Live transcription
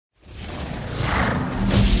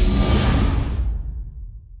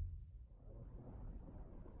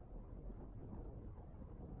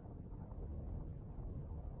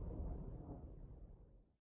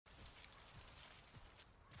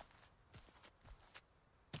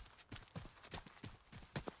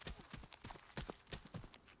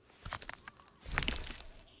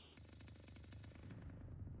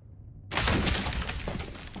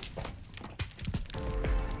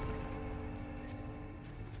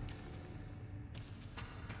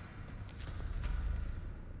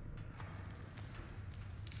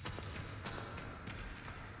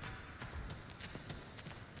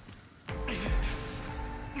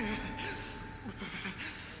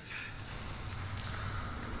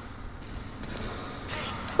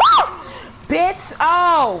it!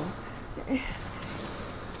 Oh!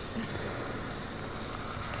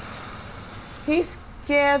 He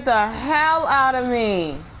scared the hell out of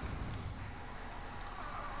me.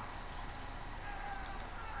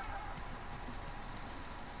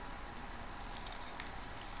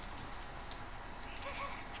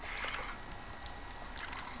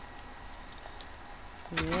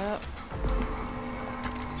 Yep.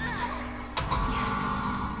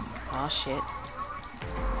 Oh shit.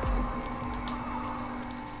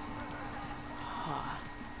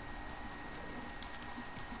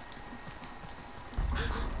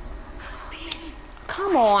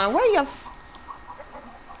 Come on, where you?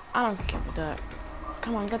 I don't give a duck.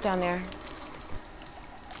 Come on, get down there.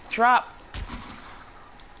 Drop.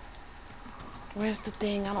 Where's the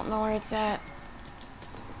thing? I don't know where it's at.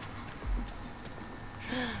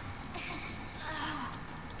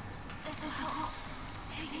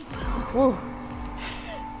 Woo.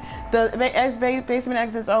 The basement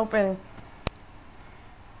exit's open.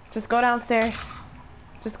 Just go downstairs.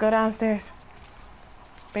 Just go downstairs.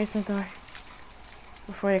 Basement door.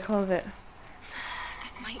 Before you close it.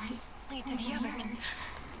 This might lead to the others.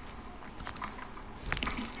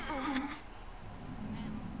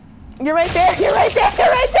 You're right there! You're right there! You're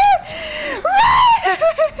right there!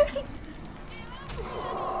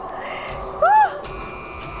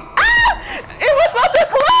 It was about to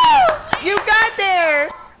close! You got there!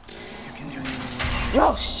 You can do this.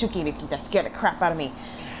 Oh, Shuki Nikki, that scared the crap out of me.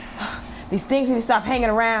 These things need to stop hanging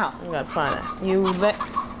around. You gotta find it. You let.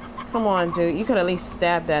 Come on, dude. You could at least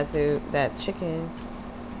stab that dude, that chicken.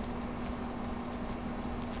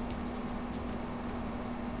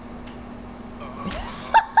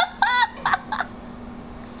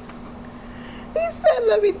 He said,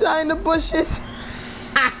 let me die in the bushes.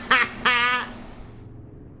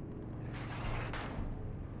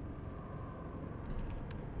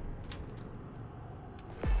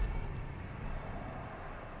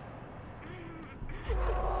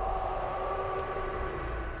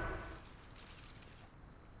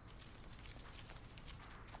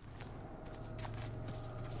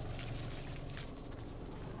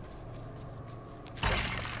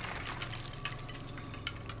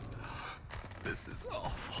 This is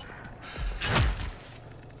awful.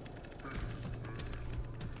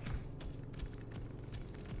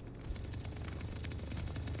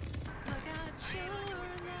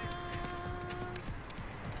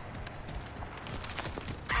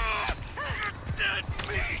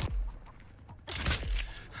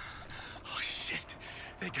 Oh shit!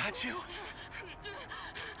 They got you?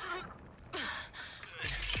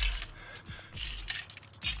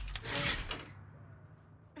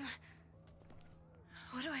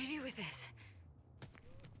 What do I do with this?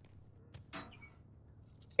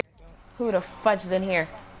 Who the fudge is in here?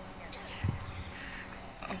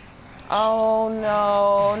 Oh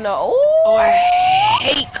no, no. Ooh. Oh, I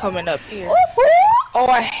hate coming up here. Oh,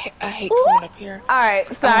 I hate coming up here. Alright,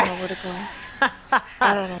 I sorry. don't know where to go.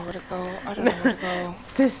 I don't know where to go. I don't know where to go.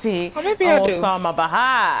 Sissy, Oh, maybe I almost do. saw my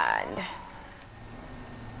behind.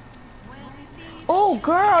 Oh,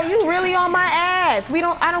 girl, you really on my ass.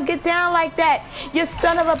 I don't get down like that. You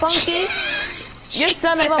son of a bunkie. You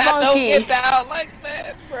son of a bunkie. I don't get down like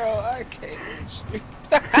that, bro. I can't with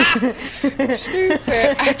you. She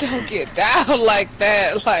said, I don't get down like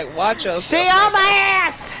that. Like, watch yourself. She on my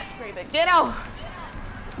ass. Get off.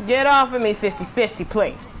 Get off of me, sissy. Sissy,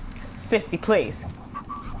 please. Sissy, please.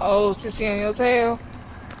 Oh, sissy on your tail?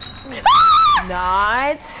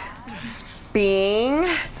 Not being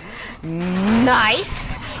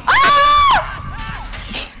nice. Ah!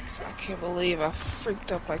 I can't believe I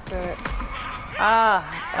freaked up like that.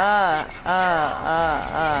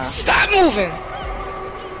 Stop moving!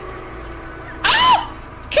 Ah!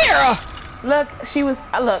 Kara! Look, she was.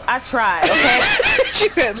 Look, I tried. Okay. She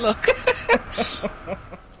said, "Look."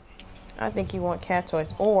 I think you want cat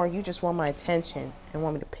toys, or you just want my attention and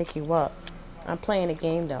want me to pick you up. I'm playing a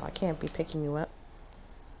game though. I can't be picking you up.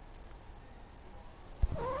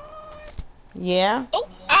 Yeah. Oh,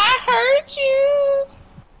 I heard you.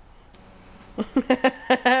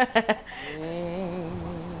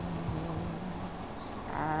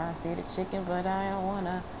 I see the chicken, but I don't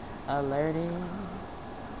wanna alert it.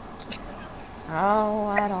 Oh,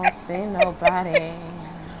 I don't see nobody.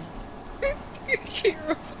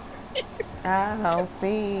 I don't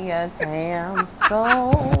see a damn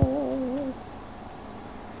soul.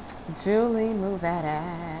 Julie, move that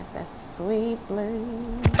ass. That's sweet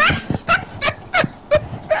blue.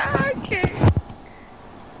 I can't.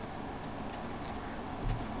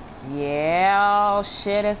 Yeah, oh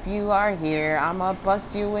shit, if you are here, I'ma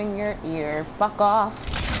bust you in your ear. Fuck off.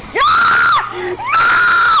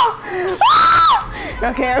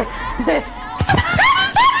 Okay.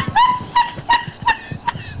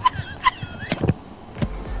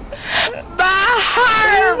 My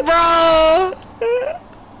heart, bro.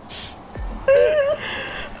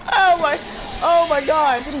 Oh my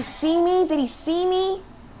God. Did he see me? Did he see me?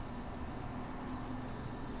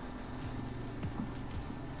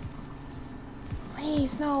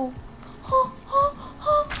 Please, no. Please.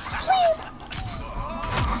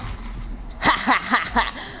 Ha ha ha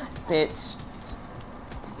ha. Bitch.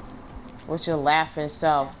 With your laughing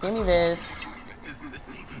self. Give me this.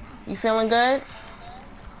 You feeling good?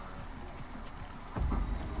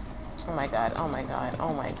 Oh my God, oh my God,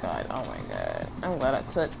 oh my God, oh my God. I'm glad I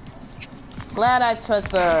took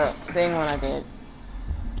the thing when I did.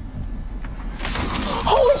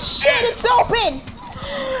 Holy shit, it's open!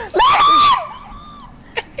 Let out!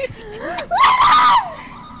 Let out!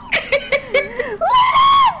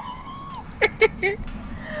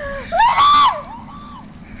 Let out!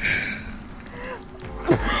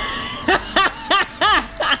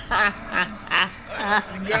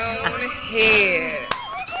 Go on ahead.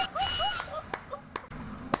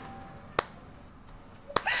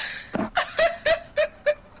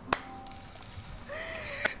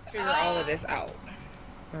 Figure all of this out.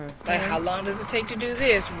 Like, how long does it take to do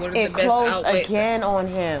this? What are the best closed outways? again on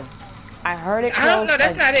him. I heard it close. I don't know.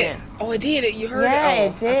 That's again. not it. Oh, it did. You heard it? Yeah, Oh,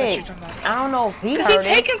 it did. I thought you were talking about that. I don't know if he heard it. Because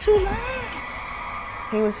he's taking too long.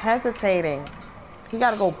 He was hesitating. He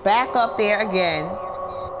got to go back up there again.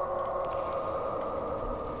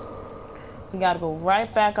 He got to go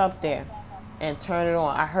right back up there and turn it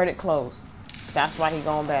on. I heard it close. That's why he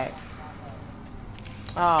going back.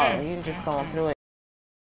 Oh, you just going through it.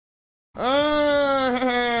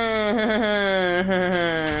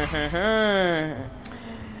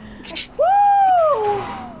 Woo!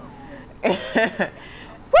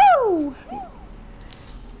 Woo!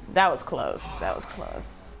 That was close. That was close.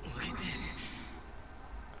 Look at this.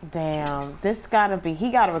 Damn, this gotta be,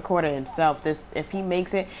 he gotta record it himself. This, if he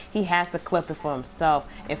makes it, he has to clip it for himself.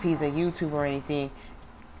 If he's a YouTuber or anything.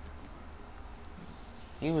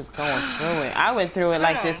 He was going through it. I went through it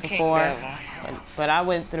like this before, but I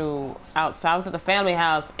went through outside. I was at the family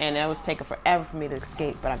house, and it was taking forever for me to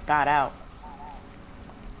escape, but I got out.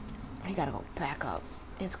 You gotta go back up.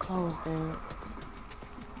 It's closed, dude.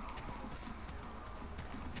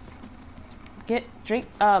 Take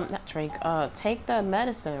the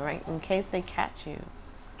medicine, right, in case they catch you.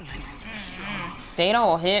 They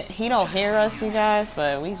don't hear, he don't hear us, you guys,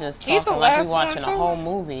 but we just talking like we watching a whole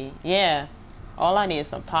movie. Yeah. All I need is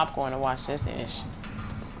some popcorn to watch this ish.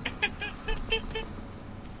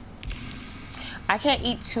 I can't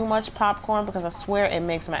eat too much popcorn because I swear it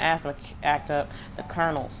makes my asthma act up. The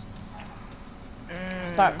kernels.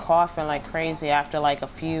 Start coughing like crazy after like a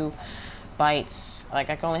few bites. Like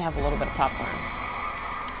I can only have a little bit of popcorn.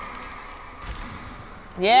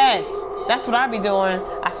 Yes, that's what I be doing.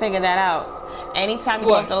 I figured that out. Anytime you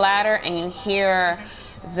go up the ladder and you hear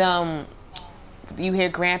them, you hear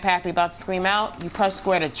Grandpappy about to scream out, you press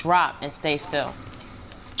square to drop and stay still.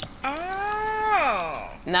 Oh.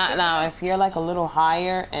 Now, if you're like a little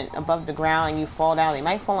higher and above the ground and you fall down, they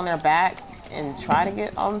might fall on their backs and try to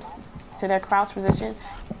get to their crouch position,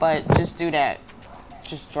 but just do that.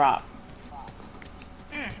 Just drop.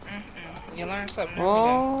 You learn something new.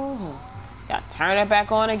 Oh, gotta turn it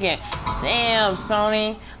back on again. Damn,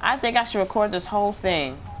 Sony. I think I should record this whole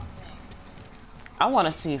thing. I want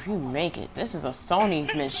to see if you make it. This is a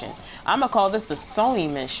Sony mission. I'm gonna call this the Sony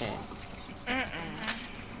mission.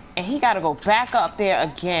 And he gotta go back up there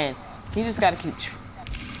again. He just gotta keep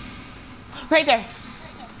right there.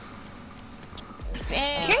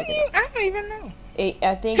 Damn. Can you? I don't even know.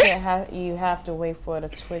 I think you have to wait for the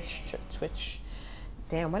Twitch.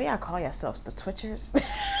 Damn, what do y'all call yourselves? The Twitchers?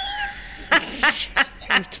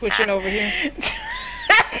 I'm twitching over here.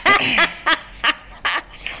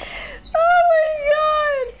 Oh my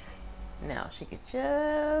God! Now she could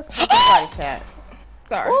just click the party chat.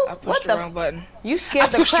 Sorry, Ooh, I pushed the wrong button. You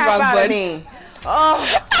scared the crap out of me. Oh,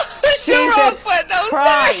 Jesus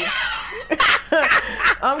Christ!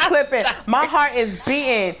 I'm clipping. My heart is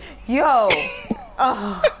beating. Yo.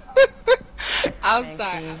 Oh. I'm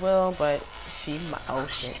sorry. She will, but she might. Oh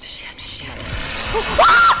shit. So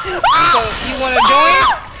you want to join?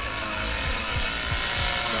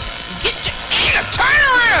 Get your turn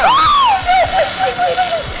around.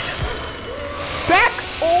 Back.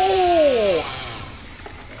 Oh.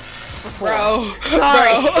 Bro.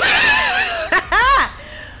 Sorry.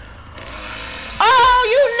 Oh,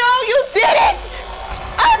 you know you did it.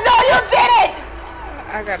 I know you did it.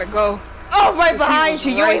 I gotta go. Oh was right 'Cause he behind was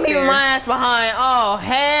you. You right ain't leaving there. my ass behind. Oh,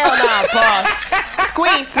 hell no, boss.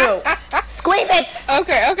 Squeeze through. Squeeze it.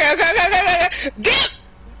 Okay. Dip!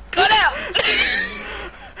 Go down!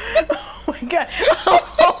 Oh my god. I'm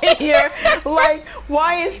over here. Like,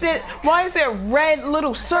 why is there red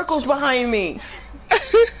little circles behind me?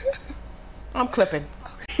 I'm clipping.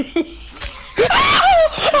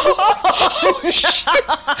 Oh, shit.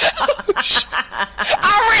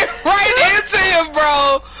 I ran right into him,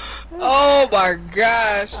 bro. Oh my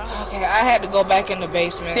gosh. Okay, I had to go back in the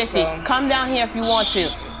basement. Sissy, So. come down here if you want to.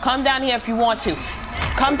 Come down here if you want to.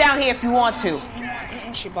 Come down here if you want to.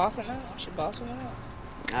 She bossing out. She bossing out.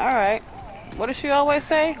 All right. What does she always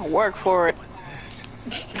say? Work for it.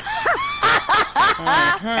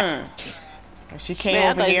 She came Man,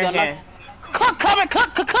 I over thought you here was gonna- again. Cook, coming,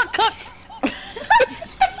 cook.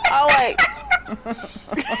 Oh wait.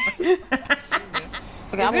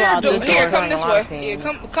 Okay, I'm Is there a door? going Here, this come door. this way.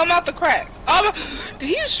 Yeah, come out the crack. Oh, did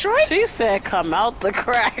he strike? She said, "Come out the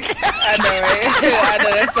crack." I know, right? I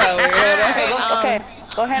know that's so weird. Okay,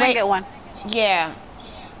 go ahead and get one. Yeah.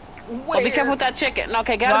 Oh, be careful with that chicken.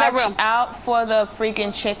 Okay, get out of that Watch room. out for the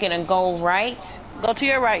freaking chicken and go right. Go to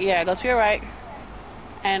your right. Yeah, go to your right.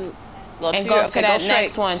 And go to And your go to okay, that go straight.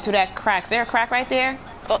 next one, to that crack. Is there a crack right there?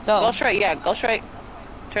 Go straight. Yeah, go straight.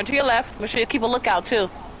 Turn to your left. Make sure you keep a lookout too.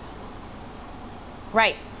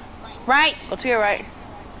 Right. Right. Go to your right.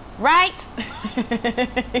 Right.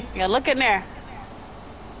 Yeah, look in there.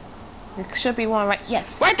 There should be one right. Yes.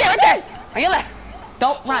 Right there. On your left.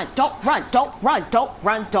 Don't run. Don't run. Don't run. Don't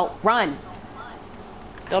run. Don't run.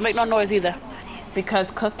 Don't make no noise either. Because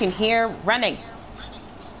Cook can hear running.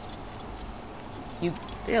 You.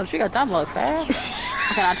 Damn, she got that much fast.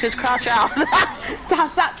 Okay, now just crouch out.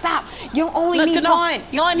 Stop. You only need No. one.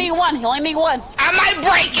 You only need one. I might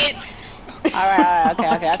break it. All right.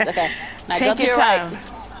 Okay. That's okay. Now go Take to your your time. right.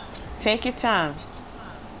 Take your time.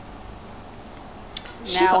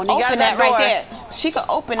 She Now, could when you got open that that right door- there. She could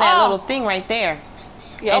open that Oh. little thing right there.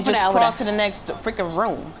 Yeah, And open just that over crawl there. to the next freaking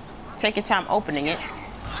room. Take your time opening it.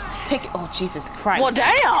 Take it. Oh, Jesus Christ. Well,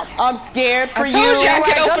 damn. I'm scared for I you. told you I Alright,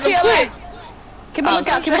 can go open to them your quick. left. Keep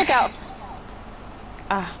a lookout.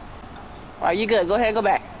 Ah. All right, you good. Go ahead and go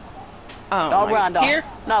back. Oh, Don't my- run, dog. Here?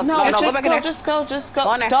 No, No, go just back in go, there. just go.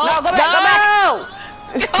 Go in there. Don't, No, go back, no!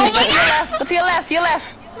 Oh my God. Go to your left.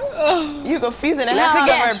 Oh. You confusing the Left hell out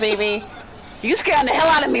of again. her, baby. You scaring the hell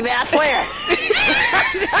out of me, man. I swear.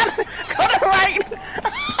 Go to the right.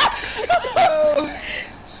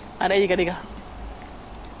 Oh, there you go.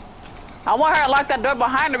 I want her to lock that door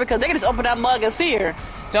behind her because they can just open that mug and see her.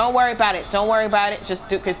 Don't worry about it.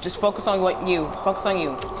 Just focus on Focus on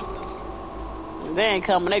you. They ain't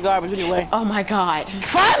coming. They garbage anyway. Oh my God.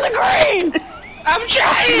 Find the green. I'm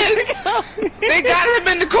trying. They got him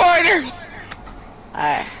in the corners. All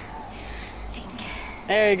right.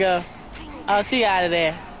 There you go. Oh, she out of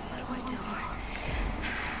there. What do I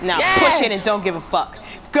do? Now Yes! push it and don't give a fuck.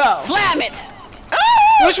 Go. Slam it. Ah!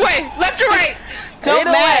 Which way? Left or right? Don't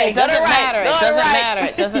Either matter. way, It go to doesn't right, matter. go It to doesn't right. matter.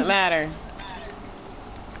 It doesn't matter.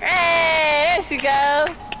 Hey, there she goes.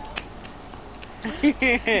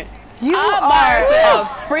 You I'm are Marvel.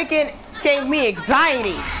 freaking gave me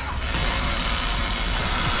anxiety.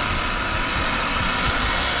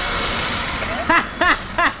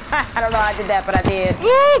 I don't know how I did that, but I did.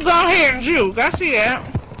 Ooh, go ahead and juke. I see that.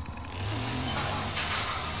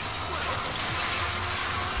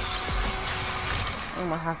 I'm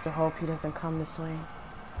gonna have to hope he doesn't come this way.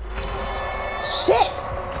 Shit!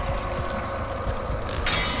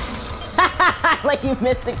 Like you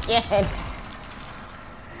missed again.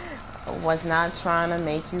 I was not trying to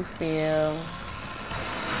make you feel.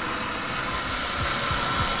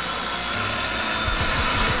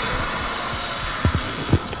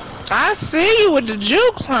 I see you with the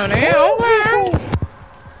jukes, honey. Okay.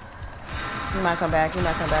 He might come back.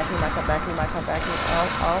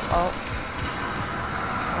 Oh.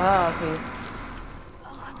 Oh, please.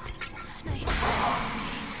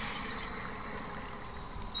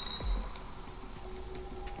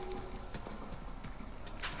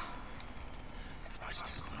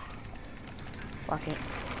 Fuck it.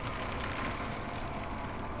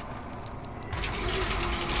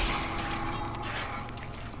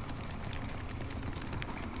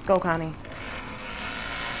 Go, Connie.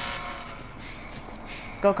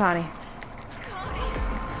 Go, Connie.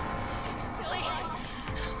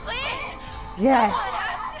 Please! Yes.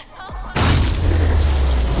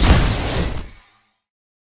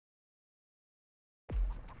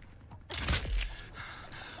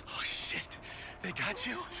 Oh shit! They got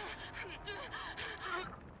you?